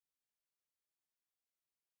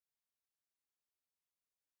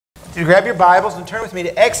So you grab your Bibles and turn with me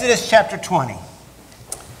to Exodus chapter 20.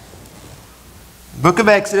 Book of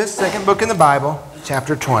Exodus, second book in the Bible,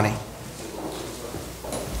 chapter 20.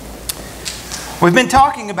 We've been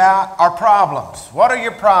talking about our problems. What are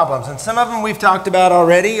your problems? And some of them we've talked about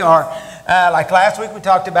already. Or like last week we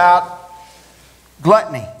talked about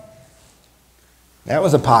gluttony. That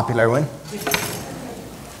was a popular one.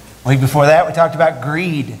 Week before that we talked about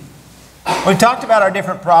greed. We've talked about our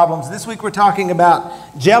different problems. This week we're talking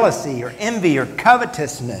about jealousy or envy or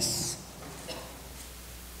covetousness.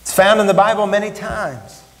 It's found in the Bible many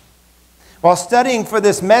times. While studying for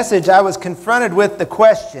this message, I was confronted with the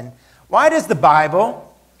question, why does the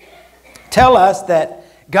Bible tell us that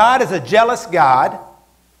God is a jealous God,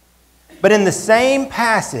 but in the same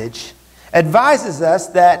passage advises us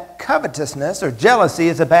that covetousness or jealousy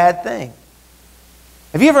is a bad thing?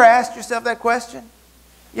 Have you ever asked yourself that question?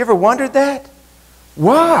 You ever wondered that?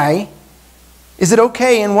 Why is it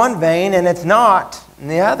okay in one vein and it's not in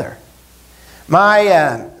the other?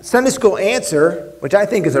 My Sunday school answer, which I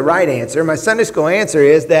think is a right answer, my Sunday school answer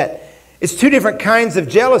is that it's two different kinds of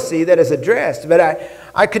jealousy that is addressed. But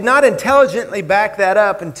I could not intelligently back that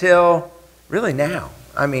up until really now.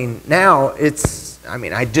 I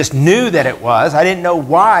just knew that it was. I didn't know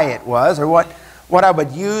why it was or what I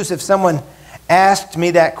would use if someone asked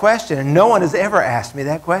me that question, and no one has ever asked me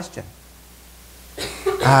that question.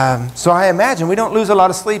 So I imagine we don't lose a lot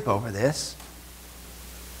of sleep over this.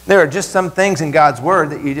 There are just some things in God's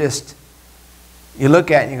Word that you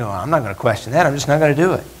look at and you go, I'm not going to question that. I'm just not going to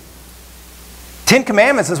do it. 10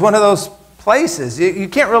 Commandments is one of those places. You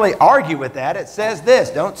can't really argue with that. It says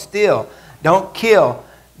this: don't steal, don't kill,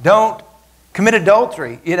 don't commit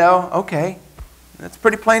adultery. Okay. That's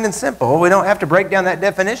pretty plain and simple. We don't have to break down that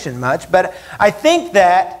definition much. But I think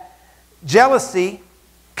that jealousy,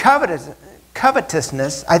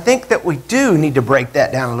 covetousness, I think that we do need to break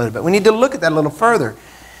that down a little bit. We need to look at that a little further.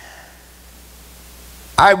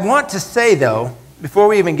 I want to say, though, before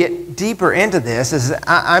we even get deeper into this, is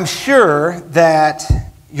I'm sure that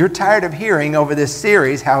you're tired of hearing over this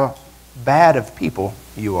series how bad of people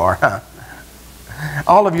you are, huh?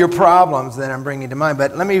 All of your problems that I'm bringing to mind.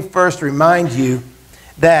 But let me first remind you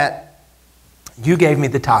that you gave me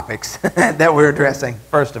the topics that we're addressing,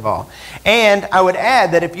 first of all. And I would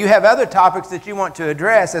add that if you have other topics that you want to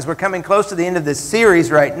address, as we're coming close to the end of this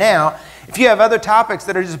series right now, if you have other topics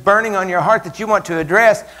that are just burning on your heart that you want to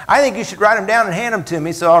address, I think you should write them down and hand them to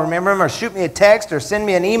me so I'll remember them, or shoot me a text or send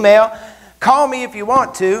me an email. Call me if you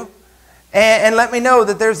want to. And let me know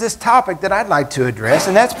that there's this topic that I'd like to address,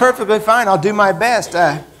 and that's perfectly fine. I'll do my best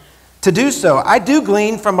to do so. I do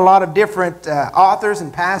glean from a lot of different authors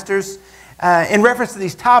and pastors in reference to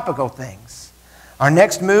these topical things. Our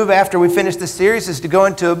next move after we finish this series is to go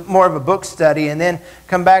into more of a book study and then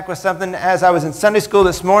come back with something. As I was in Sunday school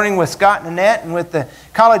this morning with Scott and Annette and with the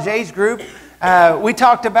college age group, we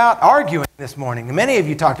talked about arguing this morning. And many of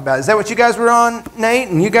you talked about it. Is that what you guys were on, Nate,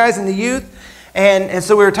 and you guys in the youth? And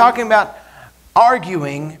so we were talking about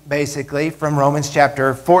arguing, basically, from Romans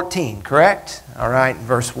chapter 14, correct? All right,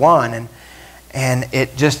 verse 1. And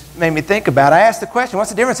it just made me think about it. I asked the question,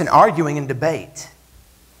 what's the difference in arguing and debate?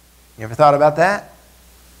 You ever thought about that?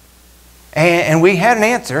 And we had an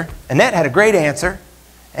answer. Annette had a great answer.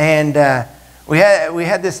 And we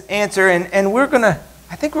had this answer, and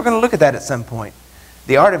I think we're going to look at that at some point.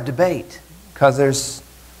 The art of debate, because there's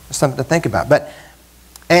something to think about. But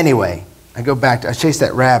anyway, I chased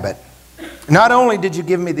that rabbit. Not only did you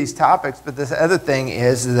give me these topics, but this other thing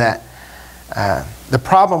is that the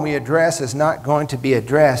problem we address is not going to be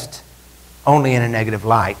addressed only in a negative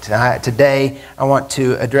light. Today, I want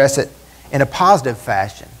to address it in a positive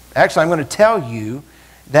fashion. Actually, I'm going to tell you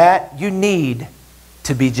that you need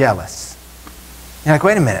to be jealous. You're like,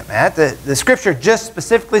 wait a minute, Matt. The Scripture just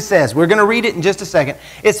specifically says, we're going to read it in just a second,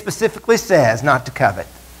 it specifically says not to covet.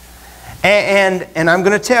 And I'm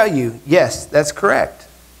going to tell you, yes, that's correct.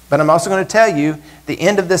 But I'm also going to tell you, the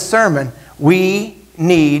end of this sermon, we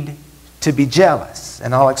need to be jealous.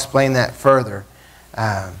 And I'll explain that further.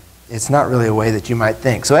 It's not really a way that you might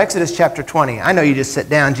think. So Exodus chapter 20. I know you just sit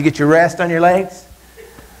down. Did you get your rest on your legs?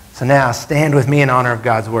 So now stand with me in honor of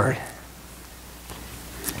God's Word.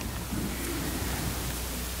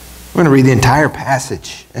 We're going to read the entire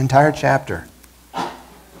passage, entire chapter.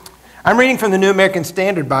 I'm reading from the New American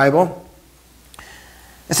Standard Bible.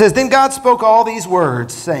 It says, Then God spoke all these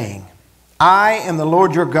words, saying, I am the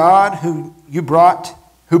Lord your God who brought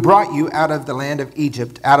you out of the land of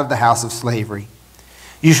Egypt, out of the house of slavery.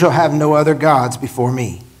 You shall have no other gods before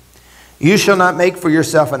me. You shall not make for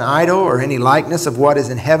yourself an idol or any likeness of what is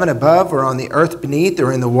in heaven above or on the earth beneath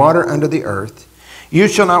or in the water under the earth. You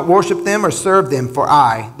shall not worship them or serve them, for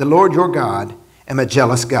I, the Lord your God, am a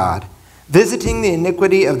jealous God, visiting the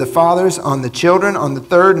iniquity of the fathers on the children, on the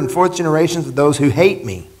third and fourth generations of those who hate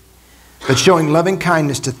me, but showing loving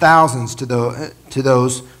kindness to thousands to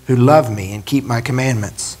those who love me and keep my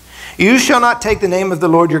commandments. You shall not take the name of the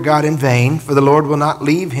Lord your God in vain, for the Lord will not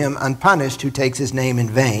leave him unpunished who takes his name in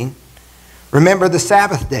vain. Remember the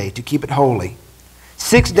Sabbath day to keep it holy.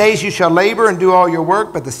 6 days you shall labor and do all your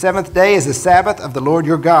work, but the seventh day is the Sabbath of the Lord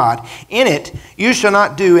your God. In it you shall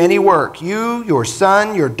not do any work, you, your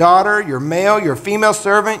son, your daughter, your male, your female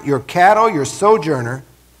servant, your cattle, your sojourner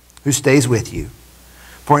who stays with you.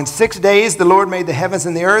 For in 6 days the Lord made the heavens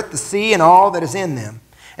and the earth, the sea, and all that is in them,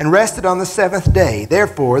 and rested on the seventh day.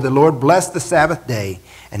 Therefore the Lord blessed the Sabbath day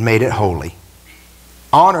and made it holy.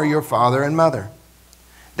 Honor your father and mother,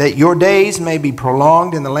 that your days may be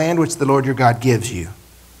prolonged in the land which the Lord your God gives you.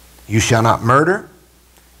 You shall not murder.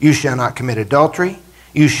 You shall not commit adultery.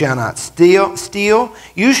 You shall not steal.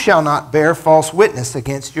 You shall not bear false witness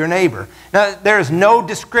against your neighbor. Now, there is no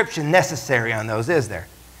description necessary on those, is there?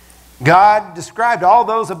 God described all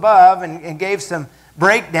those above and gave some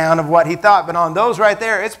breakdown of what he thought. But on those right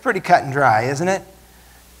there, it's pretty cut and dry, isn't it?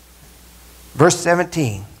 Verse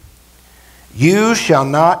 17. You shall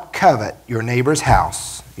not covet your neighbor's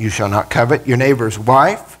house. You shall not covet your neighbor's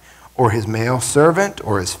wife, or his male servant,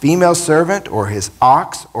 or his female servant, or his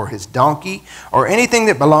ox, or his donkey, or anything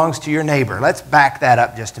that belongs to your neighbor. Let's back that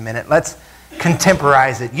up just a minute. Let's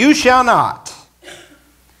contemporize it. You shall not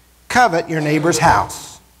covet your neighbor's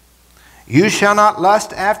house. You shall not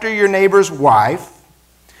lust after your neighbor's wife.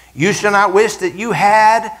 You shall not wish that you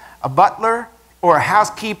had a butler or a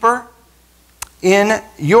housekeeper in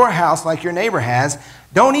your house like your neighbor has.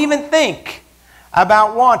 Don't even think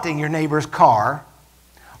about wanting your neighbor's car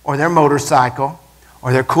or their motorcycle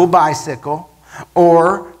or their cool bicycle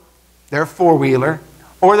or their four-wheeler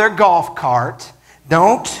or their golf cart.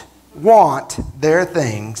 Don't want their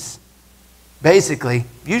things. Basically,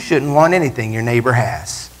 you shouldn't want anything your neighbor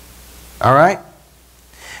has. All right?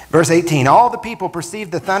 Verse 18, all the people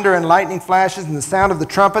perceived the thunder and lightning flashes and the sound of the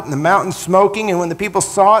trumpet and the mountain smoking, and when the people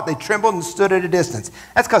saw it, they trembled and stood at a distance.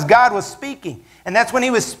 That's because God was speaking. And that's when he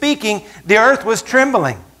was speaking, the earth was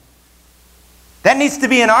trembling. That needs to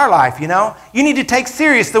be in our life, you know. You need to take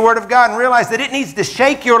serious the Word of God and realize that it needs to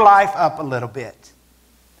shake your life up a little bit.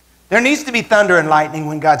 There needs to be thunder and lightning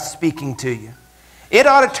when God's speaking to you. It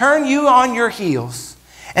ought to turn you on your heels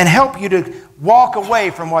and help you to walk away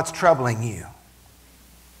from what's troubling you.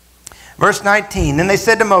 Verse 19, then they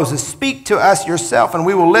said to Moses, speak to us yourself, and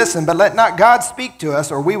we will listen, but let not God speak to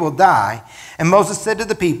us, or we will die. And Moses said to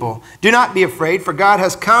the people, do not be afraid, for God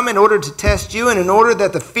has come in order to test you, and in order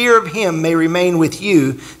that the fear of him may remain with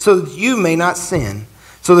you, so that you may not sin.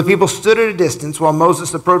 So the people stood at a distance, while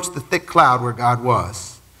Moses approached the thick cloud where God was.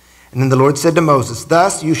 And then the Lord said to Moses,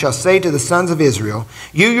 thus you shall say to the sons of Israel,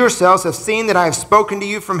 you yourselves have seen that I have spoken to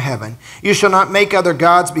you from heaven. You shall not make other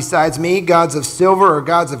gods besides me, gods of silver or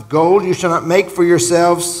gods of gold. You shall not make for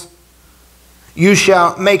yourselves. You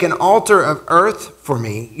shall make an altar of earth for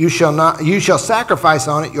me. You shall sacrifice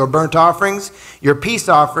on it your burnt offerings, your peace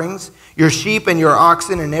offerings, your sheep and your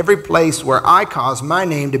oxen, in every place where I cause my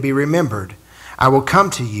name to be remembered. I will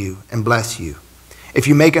come to you and bless you. If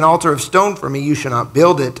you make an altar of stone for me, you shall not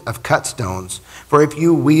build it of cut stones. For if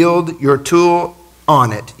you wield your tool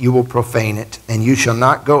on it, you will profane it, and you shall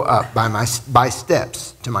not go up by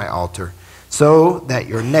steps to my altar, so that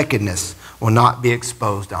your nakedness will not be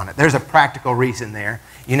exposed on it. There's a practical reason there.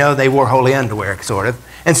 You know, they wore holy underwear, sort of.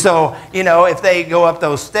 And so, you know, if they go up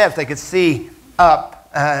those steps, they could see up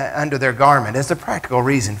under their garment. There's a practical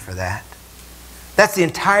reason for that. That's the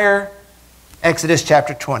entire Exodus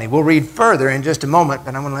chapter 20. We'll read further in just a moment,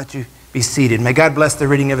 but I'm going to let you be seated. May God bless the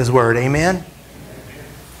reading of his word. Amen.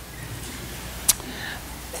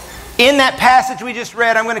 In that passage we just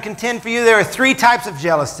read, I'm going to contend for you, there are three types of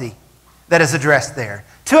jealousy that is addressed there.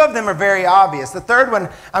 Two of them are very obvious. The third one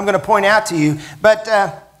I'm going to point out to you. But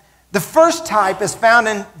the first type is found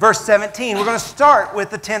in verse 17. We're going to start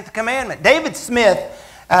with the 10th commandment. David Smith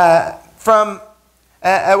from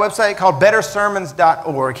a website called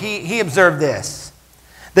bettersermons.org. He observed this.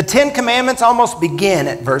 The 10 commandments almost begin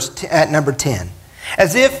at number 10,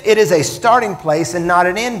 as if it is a starting place and not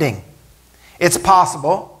an ending. It's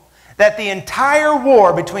possible that the entire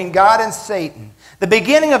war between God and Satan, the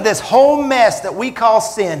beginning of this whole mess that we call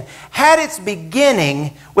sin, had its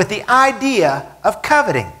beginning with the idea of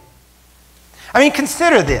coveting. I mean,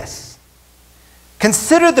 consider this.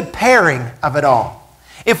 Consider the pairing of it all.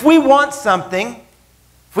 If we want something,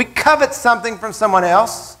 if we covet something from someone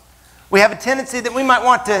else, we have a tendency that we might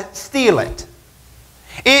want to steal it.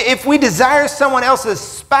 If we desire someone else's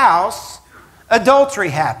spouse, adultery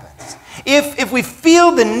happens. If we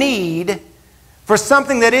feel the need for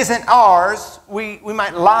something that isn't ours, we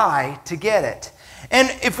might lie to get it. And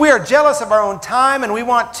if we are jealous of our own time and we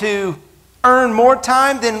want to earn more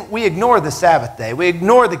time, then we ignore the Sabbath day. We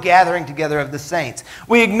ignore the gathering together of the saints.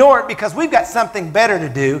 We ignore it because we've got something better to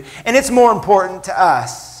do, and it's more important to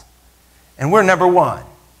us. And we're number one.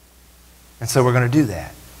 And so we're going to do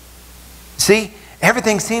that. See,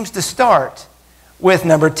 everything seems to start with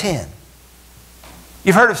number 10.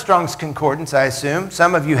 You've heard of Strong's Concordance, I assume.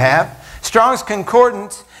 Some of you have. Strong's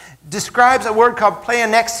Concordance describes a word called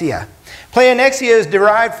pleonexia. Pleonexia is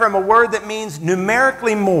derived from a word that means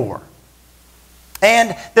numerically more.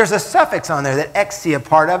 And there's a suffix on there, that exia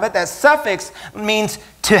part of it. That suffix means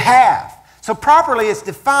to have. So properly it's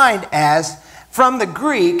defined as, from the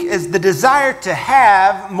Greek, is the desire to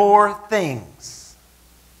have more things.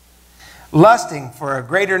 Lusting for a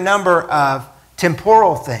greater number of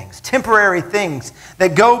temporal things, temporary things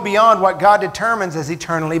that go beyond what God determines as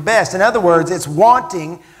eternally best. In other words, it's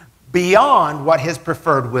wanting beyond what His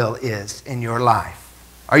preferred will is in your life.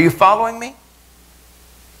 Are you following me?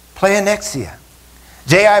 Pleonexia.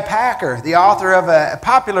 J.I. Packer, the author of a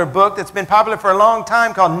popular book that's been popular for a long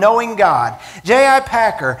time called Knowing God. J.I.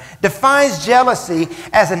 Packer defines jealousy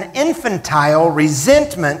as an infantile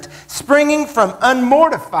resentment springing from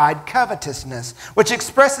unmortified covetousness, which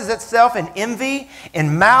expresses itself in envy,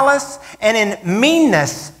 in malice, and in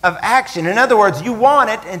meanness of action. In other words, you want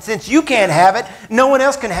it, and since you can't have it, no one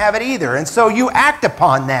else can have it either. And so you act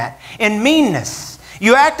upon that in meanness.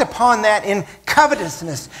 You act upon that in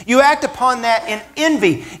covetousness. You act upon that in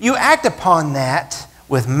envy. You act upon that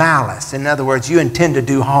with malice. In other words, you intend to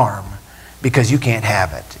do harm because you can't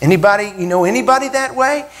have it. Anybody, you know anybody that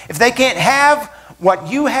way? If they can't have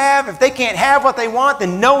what you have, if they can't have what they want,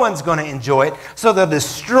 then no one's going to enjoy it. So they'll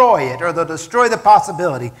destroy it, or they'll destroy the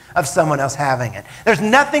possibility of someone else having it. There's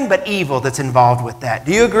nothing but evil that's involved with that.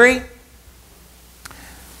 Do you agree?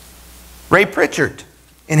 Ray Pritchard,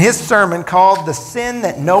 in his sermon called The Sin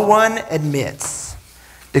That No One Admits,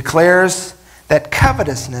 declares that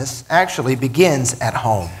covetousness actually begins at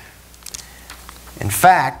home. In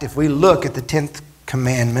fact, if we look at the 10th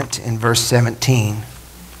commandment in verse 17,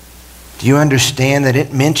 do you understand that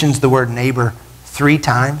it mentions the word neighbor 3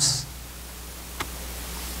 times?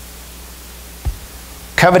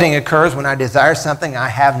 Coveting occurs when I desire something I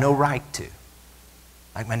have no right to,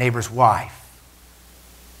 like my neighbor's wife,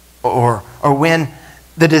 or when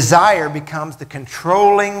the desire becomes the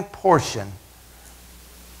controlling portion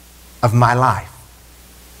of my life.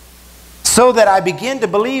 So that I begin to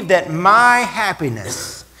believe that my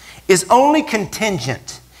happiness is only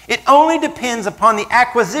contingent. It only depends upon the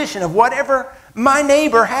acquisition of whatever my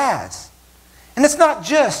neighbor has. And it's not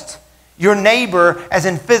just your neighbor as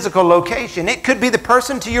in physical location. It could be the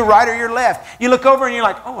person to your right or your left. You look over and you're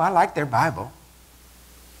like, oh, I like their Bible.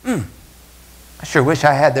 I sure wish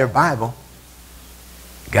I had their Bible.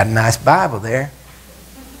 Got a nice Bible there.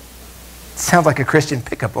 Sounds like a Christian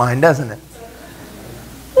pickup line, doesn't it?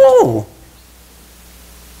 Ooh.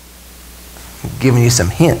 I'm giving you some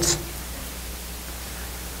hints.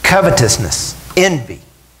 Covetousness, envy,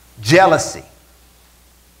 jealousy.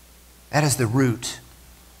 That is the root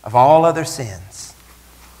of all other sins.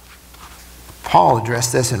 Paul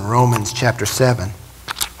addressed this in Romans chapter 7.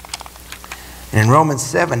 And in Romans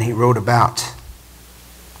 7 he wrote about,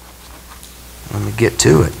 let me get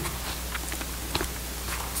to it.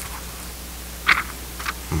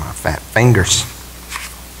 My fat fingers.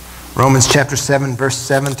 Romans chapter 7, verse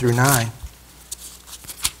 7 through 9.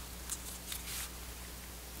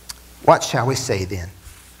 What shall we say then?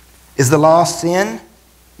 Is the law sin?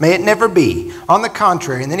 May it never be. On the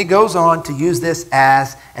contrary, and then he goes on to use this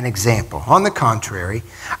as an example. On the contrary,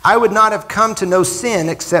 I would not have come to know sin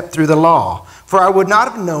except through the law. For I would not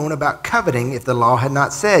have known about coveting if the law had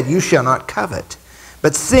not said, you shall not covet.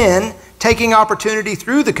 But sin, taking opportunity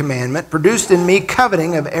through the commandment, produced in me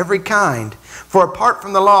coveting of every kind. For apart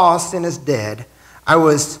from the law, sin is dead. I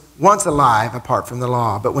was once alive apart from the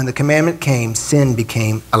law. But when the commandment came, sin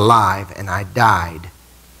became alive and I died.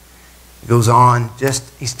 He goes on,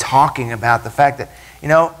 he's talking about the fact that,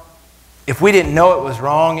 if we didn't know it was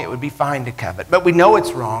wrong, it would be fine to covet. But we know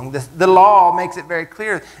it's wrong. The law makes it very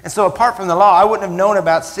clear. And so apart from the law, I wouldn't have known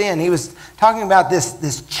about sin. He was talking about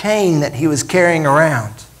this chain that he was carrying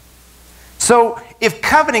around. So if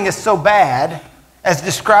coveting is so bad, as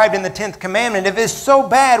described in the 10th commandment, if it's so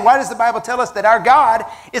bad, why does the Bible tell us that our God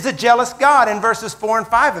is a jealous God in verses 4 and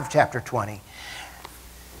 5 of chapter 20?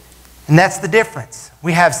 And that's the difference.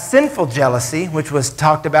 We have sinful jealousy, which was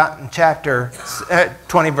talked about in chapter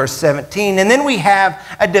 20, verse 17. And then we have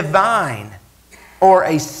a divine or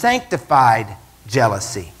a sanctified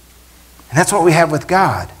jealousy. And that's what we have with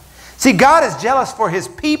God. See, God is jealous for His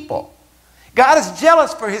people. God is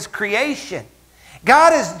jealous for His creation.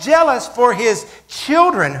 God is jealous for His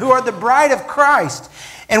children who are the bride of Christ.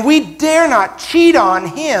 And we dare not cheat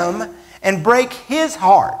on Him and break His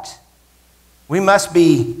heart. We must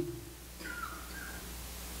be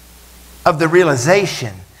of the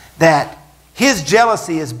realization that His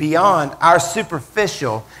jealousy is beyond our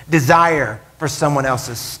superficial desire for someone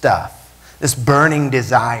else's stuff, this burning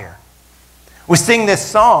desire. We sing this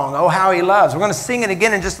song, Oh How He Loves. We're going to sing it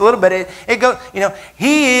again in just a little bit. It goes,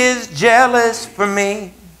 He is jealous for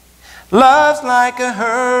me, loves like a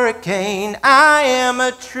hurricane. I am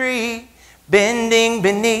a tree bending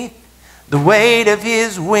beneath the weight of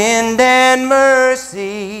His wind and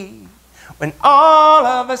mercy. When all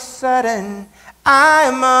of a sudden I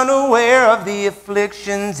am unaware of the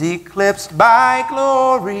afflictions eclipsed by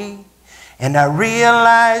glory, and I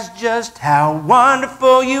realize just how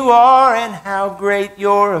wonderful You are and how great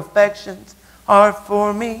Your affections are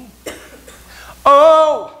for me.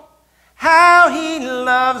 Oh, how He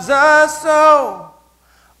loves us so.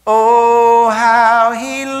 Oh, how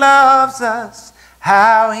He loves us.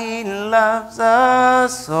 How He loves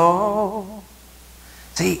us so.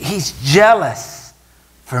 See, He's jealous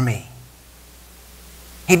for me.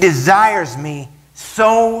 He desires me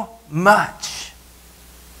so much.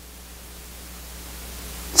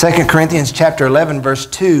 2 Corinthians chapter 11, verse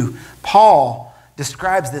 2, Paul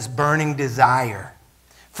describes this burning desire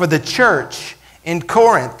for the church in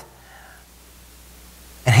Corinth.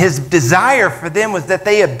 And his desire for them was that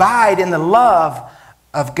they abide in the love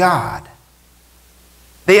of God.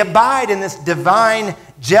 They abide in this divine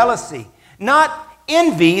jealousy, not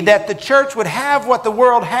envy that the church would have what the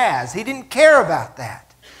world has. He didn't care about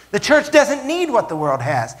that. The church doesn't need what the world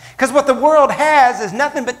has, because what the world has is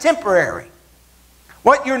nothing but temporary.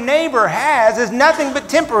 What your neighbor has is nothing but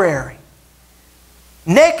temporary.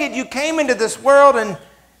 Naked you came into this world, and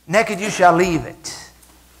naked you shall leave it.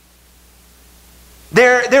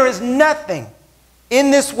 There is nothing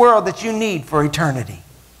in this world that you need for eternity.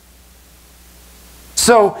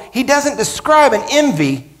 So he doesn't describe an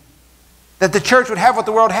envy that the church would have what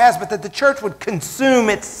the world has, but that the church would consume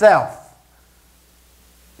itself.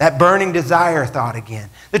 That burning desire thought again.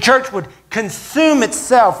 The church would consume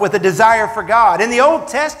itself with a desire for God. In the Old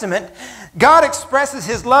Testament, God expresses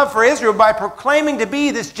His love for Israel by proclaiming to be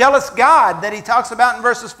this jealous God that He talks about in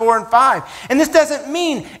verses 4 and 5. And this doesn't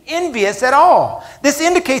mean envious at all. This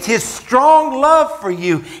indicates His strong love for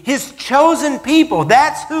you, His chosen people.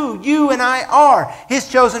 That's who you and I are, His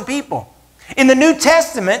chosen people. In the New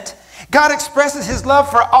Testament, God expresses His love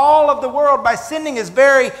for all of the world by sending His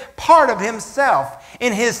very part of Himself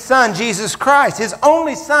in His Son, Jesus Christ, His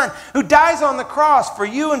only Son, who dies on the cross for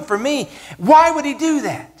you and for me. Why would He do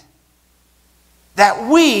that? That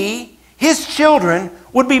we, His children,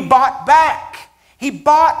 would be bought back. He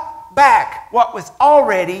bought back what was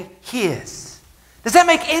already His. Does that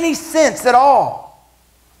make any sense at all?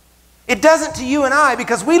 It doesn't to you and I,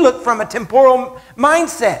 because we look from a temporal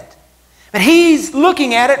mindset. But He's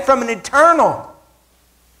looking at it from an eternal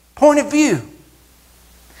point of view.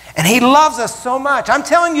 And He loves us so much. I'm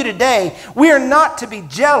telling you today, we are not to be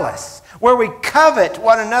jealous where we covet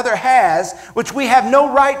what another has, which we have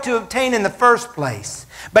no right to obtain in the first place.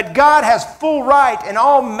 But God has full right and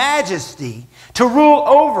all majesty to rule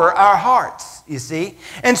over our hearts, you see.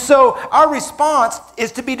 And so our response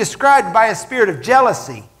is to be described by a spirit of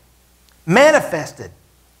jealousy, manifested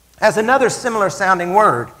as another similar sounding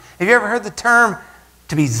word. Have you ever heard the term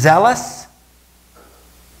to be zealous?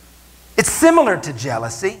 It's similar to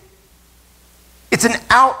jealousy. It's an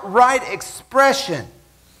outright expression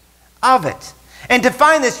of it. And to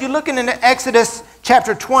find this, you look in Exodus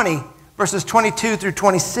chapter 20, verses 22 through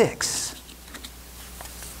 26.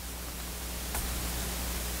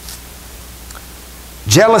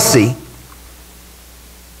 Jealousy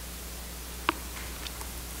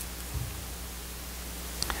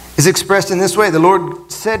is expressed in this way. The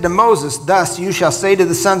Lord said to Moses, "Thus you shall say to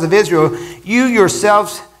the sons of Israel, you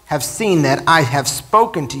yourselves have seen that I have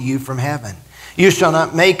spoken to you from heaven. You shall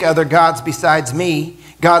not make other gods besides me,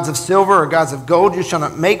 gods of silver or gods of gold you shall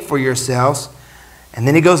not make for yourselves." And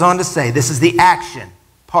then he goes on to say, this is the action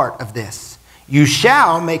part of this. "You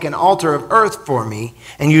shall make an altar of earth for me,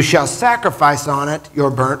 and you shall sacrifice on it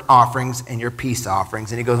your burnt offerings and your peace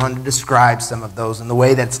offerings." And he goes on to describe some of those and the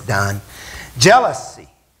way that's done. Jealousy,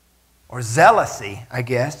 or zealousy, I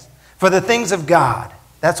guess, for the things of God.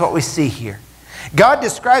 That's what we see here. God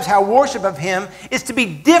describes how worship of him is to be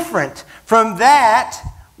different from that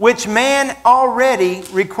which man already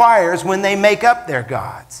requires when they make up their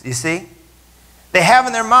gods. You see? They have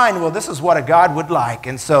in their mind, well, this is what a God would like,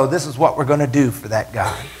 and so this is what we're going to do for that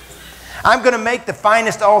God. I'm going to make the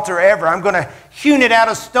finest altar ever. I'm going to hewn it out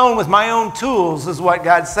of stone with my own tools, is what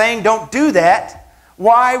God's saying. Don't do that.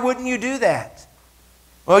 Why wouldn't you do that?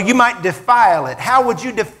 Well, you might defile it. How would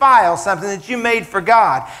you defile something that you made for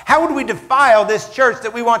God? How would we defile this church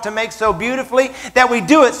that we want to make so beautifully that we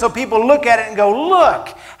do it so people look at it and go, look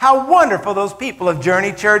how wonderful those people of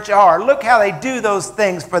Journey Church are. Look how they do those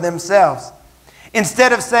things for themselves.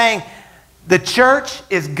 Instead of saying the church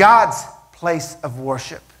is God's place of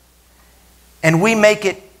worship. And we make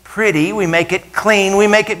it pretty, we make it clean, we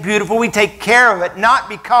make it beautiful, we take care of it, not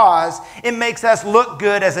because it makes us look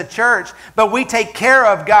good as a church, but we take care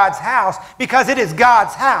of God's house because it is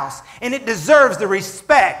God's house, and it deserves the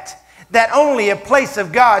respect that only a place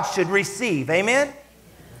of God should receive. Amen?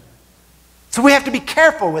 So we have to be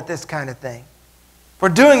careful with this kind of thing. If we're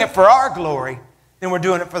doing it for our glory, then we're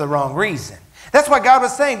doing it for the wrong reason. That's why God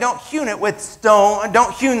was saying, don't hewn it with stone,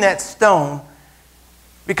 don't hewn that stone,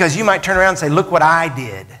 because you might turn around and say, look what I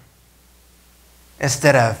did.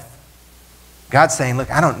 Instead of God saying,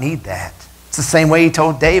 look, I don't need that. It's the same way he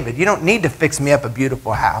told David, you don't need to fix me up a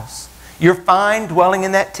beautiful house. You're fine dwelling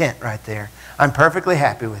in that tent right there. I'm perfectly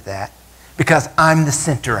happy with that because I'm the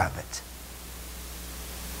center of it.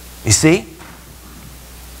 You see?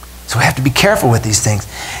 So we have to be careful with these things.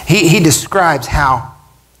 He describes how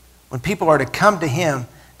when people are to come to him,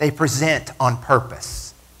 they present on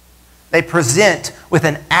purpose. They present with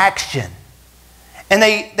an action. And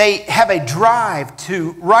they have a drive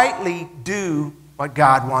to rightly do what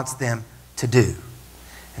God wants them to do.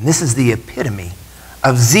 And this is the epitome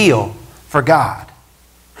of zeal for God.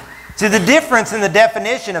 See, the difference in the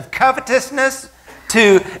definition of covetousness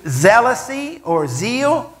to zealousy or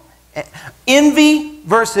zeal, envy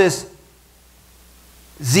versus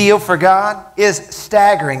zeal for God, is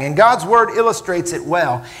staggering. And God's word illustrates it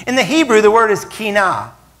well. In the Hebrew, the word is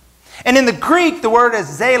kinah. And in the Greek, the word is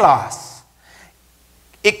zelos.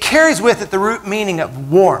 It carries with it the root meaning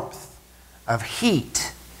of warmth, of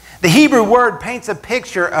heat. The Hebrew word paints a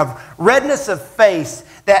picture of redness of face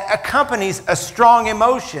that accompanies a strong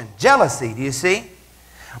emotion, jealousy, do you see?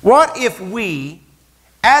 What if we,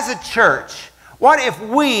 as a church, what if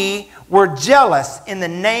we were jealous in the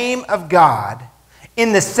name of God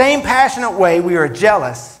in the same passionate way we are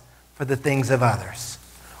jealous for the things of others?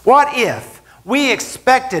 What if we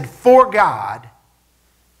expected for God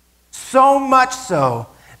so much so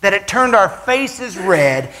that it turned our faces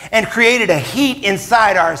red and created a heat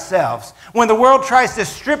inside ourselves when the world tries to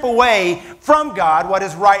strip away from God what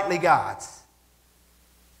is rightly God's?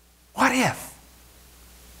 What if?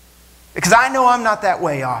 Because I know I'm not that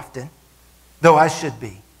way often, though I should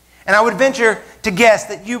be. And I would venture to guess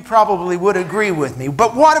that you probably would agree with me.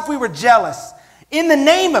 But what if we were jealous in the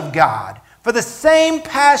name of God for the same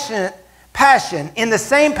passion, in the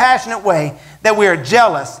same passionate way that we are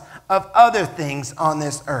jealous of other things on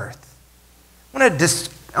this earth?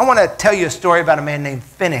 I want to tell you a story about a man named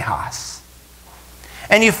Phinehas.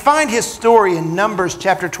 And you find his story in Numbers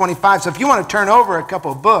chapter 25. So if you want to turn over a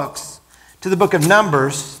couple of books to the book of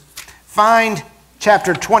Numbers, find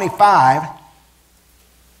chapter 25.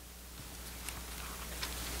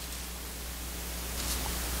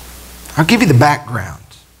 I'll give you the background.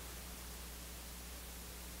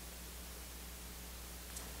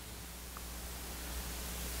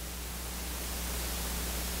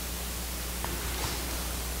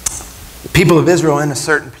 People of Israel in a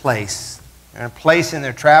certain place. They're in a place in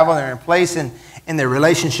their travel, they're in a place in their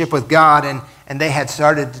relationship with God, and they had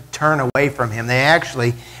started to turn away from him. They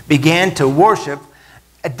actually began to worship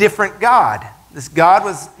a different God. This God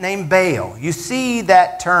was named Baal. You see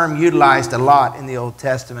that term utilized a lot in the Old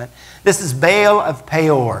Testament. This is Baal of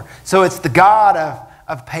Peor. So it's the God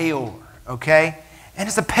of Peor, okay? And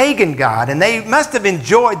it's a pagan god, and they must have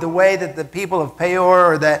enjoyed the way that the people of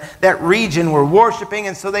Peor or that region were worshiping,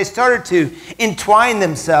 and so they started to entwine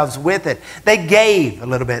themselves with it. They gave a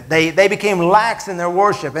little bit. They became lax in their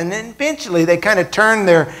worship, and then eventually they kind of turned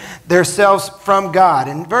themselves from God.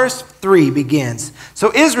 And verse 3 begins,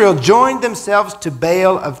 "So Israel joined themselves to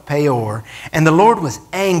Baal of Peor, and the Lord was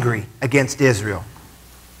angry against Israel."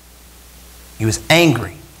 He was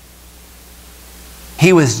angry.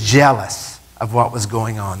 He was jealous of what was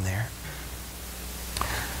going on there.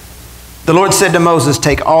 The Lord said to Moses,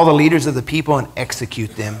 "Take all the leaders of the people and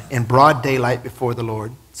execute them in broad daylight before the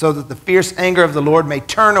Lord, so that the fierce anger of the Lord may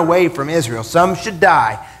turn away from Israel. Some should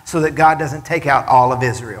die so that God doesn't take out all of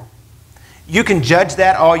Israel. You can judge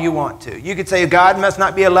that all you want to. You could say God must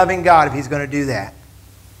not be a loving God if he's going to do that.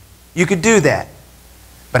 You could do that.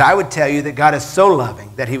 But I would tell you that God is so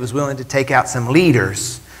loving that he was willing to take out some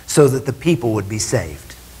leaders so that the people would be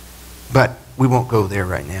saved. But we won't go there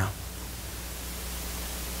right now.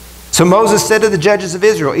 So Moses said to the judges of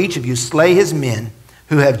Israel, each of you slay his men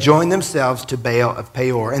who have joined themselves to Baal of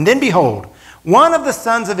Peor. And then behold, one of the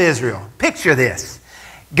sons of Israel, picture this.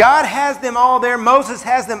 God has them all there. Moses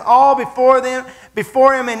has them all before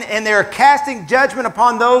him, and they're casting judgment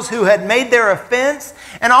upon those who had made their offense.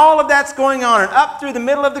 And all of that's going on. And up through the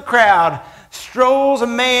middle of the crowd strolls a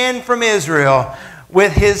man from Israel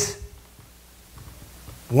with his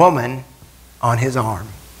woman on his arm.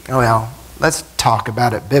 Well, let's talk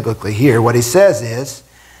about it biblically here. What he says is,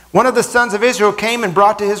 one of the sons of Israel came and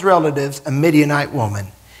brought to his relatives a Midianite woman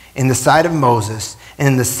in the sight of Moses and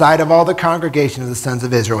in the sight of all the congregation of the sons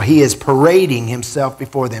of Israel. He is parading himself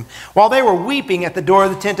before them. While they were weeping at the door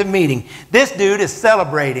of the tent of meeting, this dude is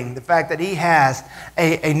celebrating the fact that he has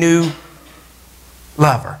a new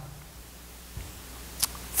lover.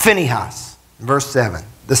 Phinehas, verse 7.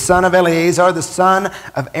 The son of Eleazar, the son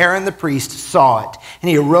of Aaron the priest, saw it. And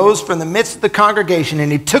he arose from the midst of the congregation, and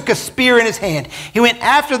he took a spear in his hand. He went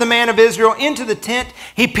after the man of Israel into the tent.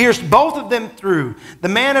 He pierced both of them through, the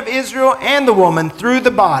man of Israel and the woman, through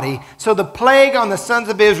the body. So the plague on the sons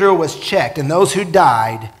of Israel was checked, and those who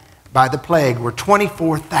died by the plague were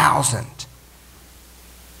 24,000.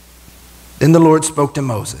 Then the Lord spoke to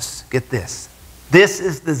Moses. Get this. This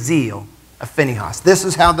is the zeal of Phinehas. This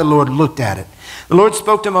is how the Lord looked at it. The Lord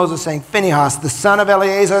spoke to Moses, saying, Phinehas, the son of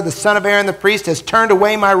Eleazar, the son of Aaron the priest, has turned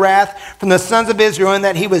away my wrath from the sons of Israel, in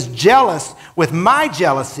that he was jealous with my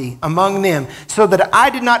jealousy among them, so that I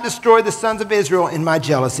did not destroy the sons of Israel in my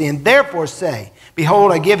jealousy. And therefore say,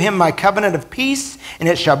 behold, I give him my covenant of peace, and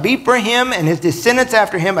it shall be for him and his descendants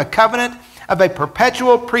after him a covenant of a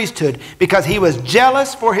perpetual priesthood, because he was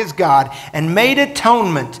jealous for his God and made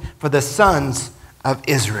atonement for the sons of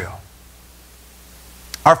Israel.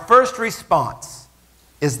 Our first response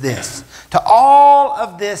is this. To all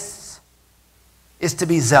of this is to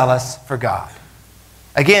be zealous for God.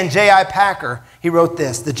 Again, J.I. Packer, he wrote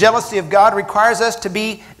this. The jealousy of God requires us to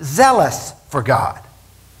be zealous for God.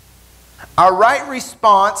 Our right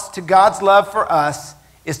response to God's love for us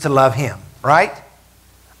is to love him, right?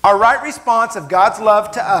 Our right response of God's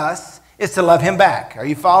love to us is to love him back. Are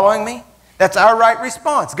you following me? That's our right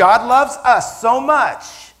response. God loves us so much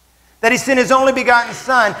that he sent his only begotten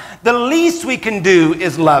son. The least we can do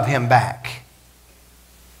is love him back.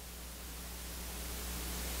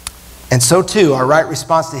 And so too, our right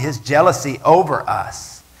response to his jealousy over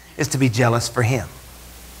us is to be jealous for him.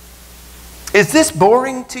 Is this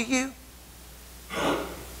boring to you?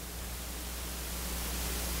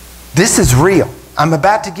 This is real. I'm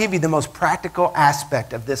about to give you the most practical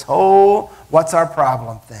aspect of this whole what's our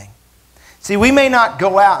problem thing. See, we may not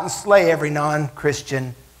go out and slay every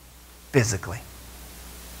non-Christian physically.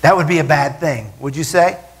 That would be a bad thing, would you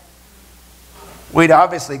say? We'd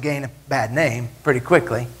obviously gain a bad name pretty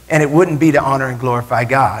quickly, and it wouldn't be to honor and glorify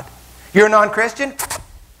God. You're a non-Christian?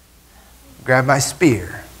 Grab my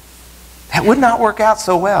spear. That would not work out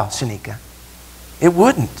so well, Shanika. It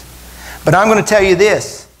wouldn't. But I'm going to tell you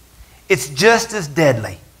this. It's just as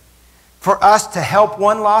deadly for us to help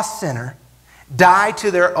one lost sinner die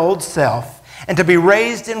to their old self and to be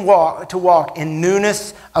raised and to walk in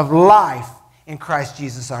newness of life in Christ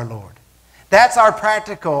Jesus our Lord. That's our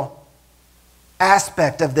practical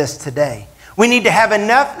aspect of this today. We need to have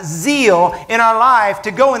enough zeal in our life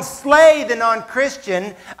to go and slay the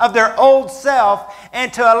non-Christian of their old self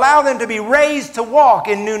and to allow them to be raised to walk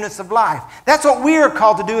in newness of life. That's what we are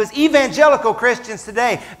called to do as evangelical Christians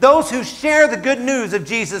today, those who share the good news of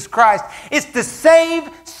Jesus Christ. It's to save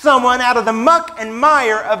someone out of the muck and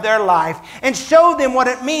mire of their life and show them what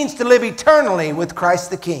it means to live eternally with Christ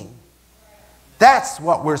the King. That's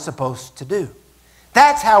what we're supposed to do.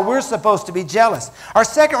 That's how we're supposed to be jealous. Our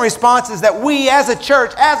second response is that we as a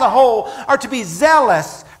church, as a whole, are to be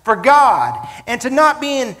zealous for God and to not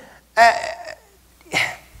be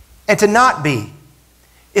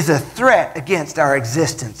is a threat against our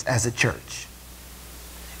existence as a church.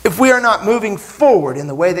 If we are not moving forward in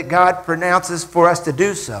the way that God pronounces for us to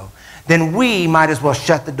do so, then we might as well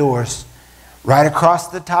shut the doors right across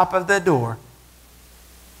the top of the door,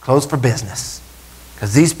 close for business.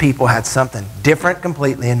 Because these people had something different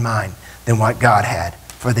completely in mind than what God had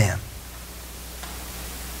for them.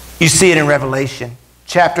 You see it in Revelation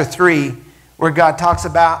chapter 3, where God talks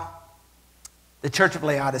about the church of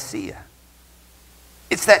Laodicea.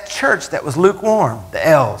 It's that church that was lukewarm, the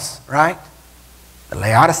L's, right? The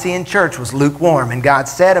Laodicean church was lukewarm, and God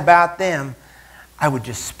said about them I would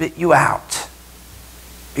just spit you out.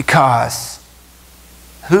 Because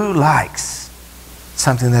who likes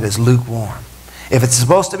something that is lukewarm? If it's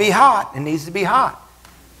supposed to be hot, it needs to be hot.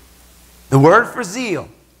 The word for zeal,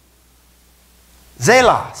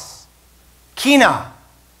 zelos, kina,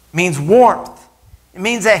 means warmth. It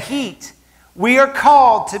means a heat. We are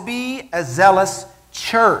called to be a zealous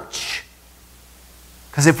church.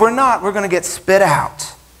 Because if we're not, we're going to get spit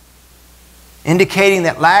out. Indicating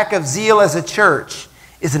that lack of zeal as a church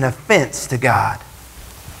is an offense to God.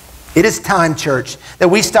 It is time, church, that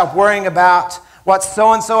we stop worrying about what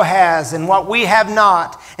so-and-so has and what we have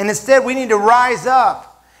not. And instead, we need to rise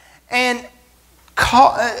up and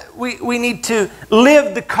we need to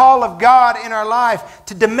live the call of God in our life,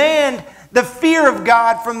 to demand the fear of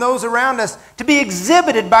God from those around us, to be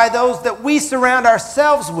exhibited by those that we surround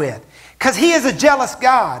ourselves with. Because He is a jealous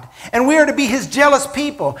God, and we are to be His jealous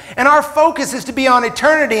people. And our focus is to be on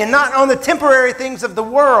eternity and not on the temporary things of the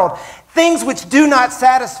world, things which do not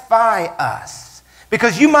satisfy us.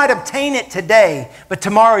 Because you might obtain it today, but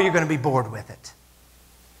tomorrow you're going to be bored with it.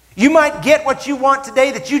 You might get what you want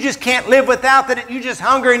today that you just can't live without, that you just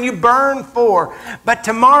hunger and you burn for. But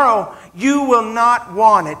tomorrow you will not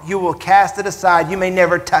want it. You will cast it aside. You may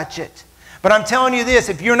never touch it. But I'm telling you this,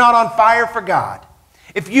 if you're not on fire for God,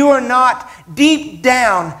 if you are not deep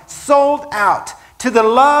down sold out to the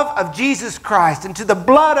love of Jesus Christ and to the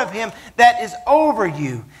blood of Him that is over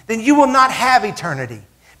you, then you will not have eternity,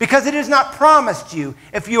 because it is not promised you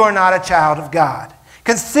if you are not a child of God.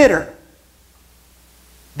 Consider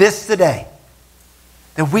this today,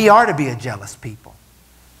 that we are to be a jealous people,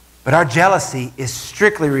 but our jealousy is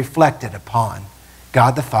strictly reflected upon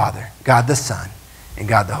God the Father, God the Son, and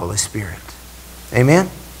God the Holy Spirit. Amen?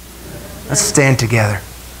 Let's stand together.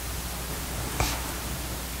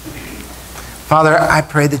 Father, I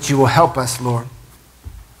pray that you will help us, Lord.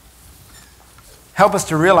 Help us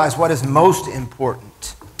to realize what is most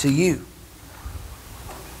important to you.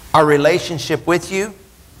 Our relationship with you,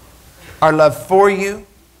 our love for you,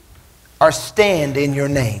 our stand in your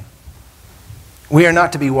name. We are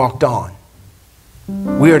not to be walked on.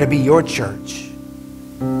 We are to be your church.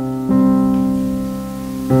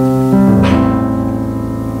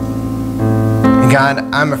 And God,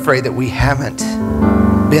 I'm afraid that we haven't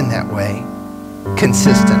been that way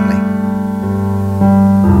consistently.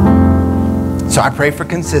 So I pray for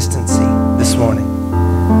consistency this morning.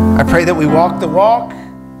 I pray that we walk the walk,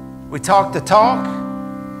 we talk the talk,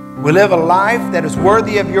 we live a life that is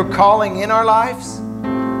worthy of your calling in our lives.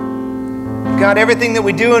 God, everything that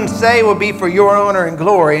we do and say will be for your honor and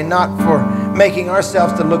glory, and not for making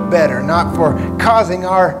ourselves to look better, not for causing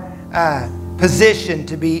our position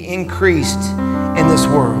to be increased in this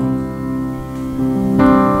world.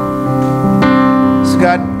 So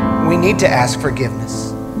God, we need to ask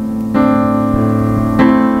forgiveness.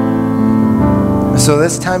 So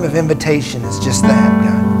this time of invitation is just that,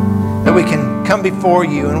 God, that we can come before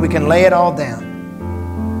you and we can lay it all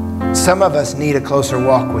down. Some of us need a closer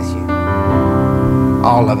walk with you.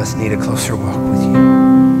 All of us need a closer walk with you.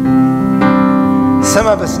 Some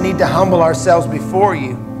of us need to humble ourselves before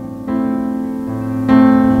you.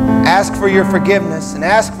 Ask for your forgiveness and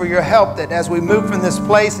ask for your help, that as we move from this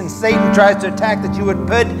place and Satan tries to attack, that you would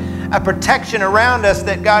put a protection around us,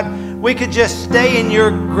 that God, we could just stay in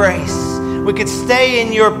your grace. We could stay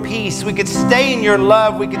in your peace. We could stay in your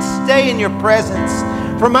love. We could stay in your presence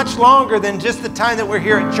for much longer than just the time that we're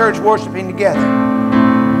here at church worshiping together.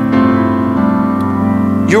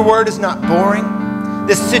 Your word is not boring.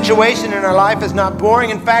 This situation in our life is not boring.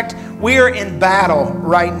 In fact, we are in battle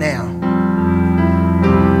right now.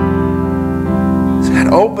 So God,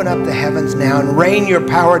 open up the heavens now and rain your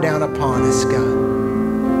power down upon us, God.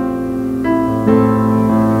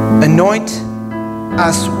 Anoint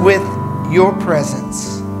us with your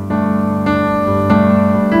presence.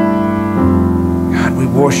 God, we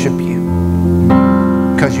worship you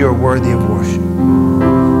because you're worthy of worship.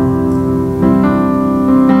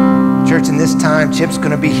 Church, in this time, Chip's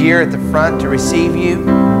going to be here at the front to receive you.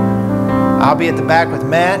 I'll be at the back with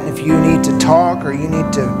Matt, and if you need to talk or you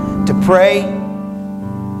need to pray,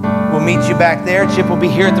 we'll meet you back there. Chip will be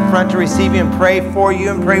here at the front to receive you and pray for you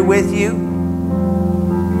and pray with you.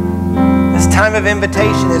 This time of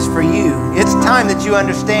invitation is for you. It's time that you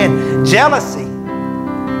understand jealousy.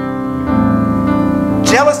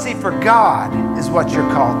 Jealousy for God is what you're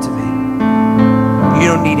called to be. You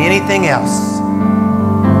don't need anything else.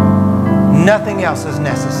 Nothing else is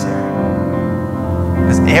necessary,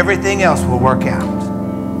 because everything else will work out.